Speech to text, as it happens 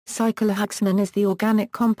Cyclohexanone is the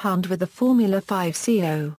organic compound with the formula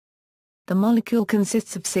 5CO. The molecule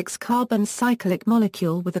consists of 6 carbon cyclic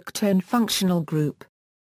molecule with a ketone functional group.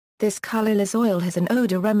 This colorless oil has an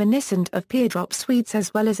odor reminiscent of peardrop sweets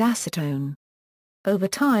as well as acetone. Over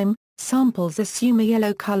time, samples assume a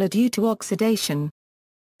yellow color due to oxidation.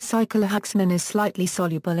 Cyclohexanone is slightly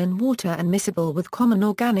soluble in water and miscible with common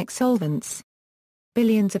organic solvents.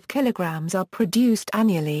 Billions of kilograms are produced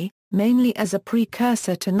annually, mainly as a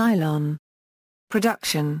precursor to nylon.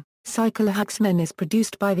 Production: cyclohexanone is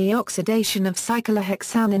produced by the oxidation of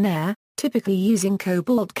cyclohexanone, typically using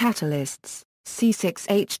cobalt catalysts,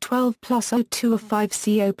 C6H12 plus O2 of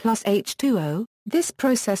 5CO plus H2O. This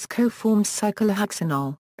process co-forms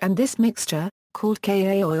cyclohexanol, and this mixture, called Ka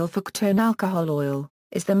oil for ketone alcohol oil,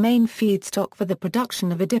 is the main feedstock for the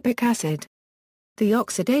production of adipic acid. The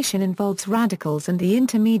oxidation involves radicals and the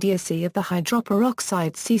intermediacy of the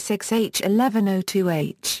hydroperoxide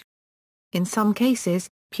C6H11O2H. In some cases,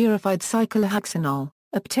 purified cyclohexanol,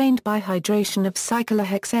 obtained by hydration of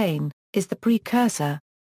cyclohexane, is the precursor.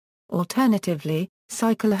 Alternatively,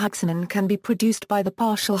 cyclohexanone can be produced by the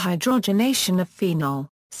partial hydrogenation of phenol,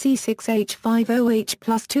 C6H5OH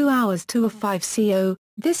plus 2 hours 2 of 5CO.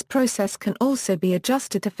 This process can also be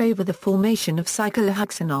adjusted to favor the formation of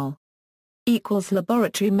cyclohexanol.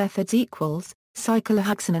 Laboratory methods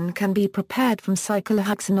cyclohexanone can be prepared from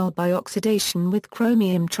cyclohexanol by oxidation with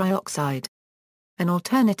chromium trioxide. An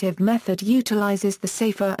alternative method utilizes the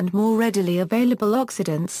safer and more readily available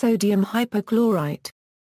oxidant sodium hypochlorite.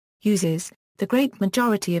 Uses: the great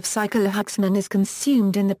majority of cyclohexanone is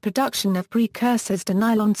consumed in the production of precursors to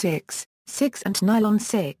nylon 6, 6 and nylon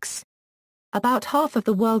 6. About half of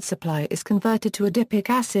the world's supply is converted to adipic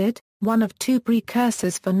acid, one of 2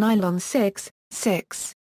 precursors for nylon 6,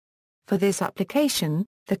 6. For this application,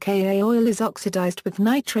 the Ka oil is oxidized with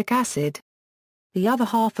nitric acid. The other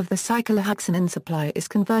half of the cyclohexanone supply is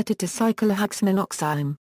converted to cyclohexanone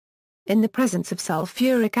oxime. In the presence of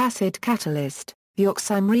sulfuric acid catalyst, the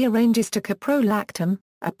oxime rearranges to caprolactam,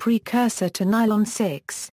 a precursor to nylon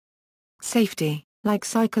 6. Safety: like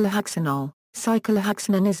cyclohexanol,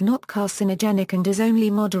 cyclohexanone is not carcinogenic and is only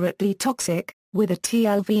moderately toxic, with a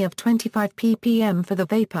TLV of 25 ppm for the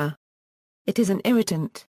vapor. It is an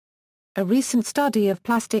irritant. A recent study of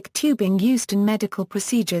plastic tubing used in medical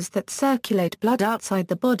procedures that circulate blood outside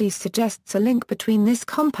the body suggests a link between this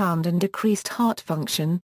compound and decreased heart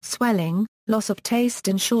function, swelling, loss of taste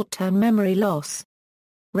and short-term memory loss.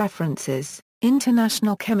 References: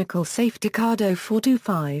 International Chemical Safety Card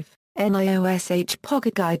 0425, NIOSH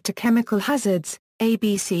Pocket Guide to Chemical Hazards,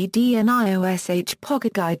 ABCD NIOSH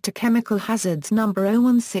Pocket Guide to Chemical Hazards No.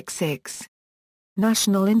 0166.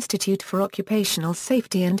 National Institute for Occupational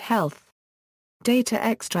Safety and Health. Data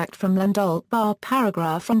extract from Landolt bar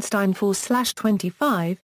paragraph Einstein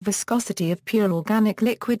 4/25, viscosity of pure organic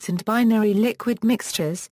liquids and binary liquid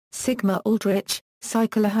mixtures, Sigma Aldrich,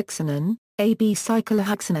 cyclohexanone, AB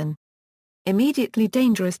cyclohexanone. Immediately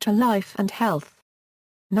dangerous to life and health.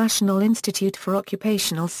 National Institute for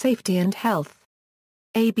Occupational Safety and Health.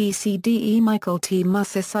 ABCDE Michael T.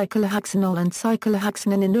 Musser cyclohexanol and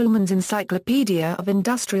cyclohexanone in Ullmann's Encyclopedia of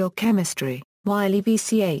Industrial Chemistry, Wiley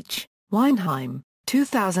VCH, Weinheim,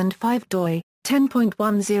 2005 doi,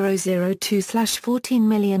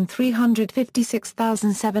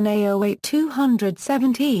 10.1002/14356007 A08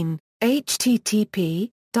 217, http,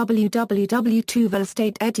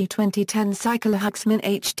 www.tuvalstate edu 2010 cyclohexanone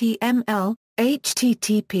HTML,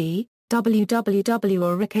 http,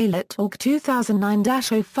 www.oricalate.org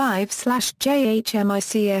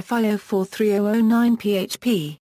 2009-05/JHMICFI 043009 php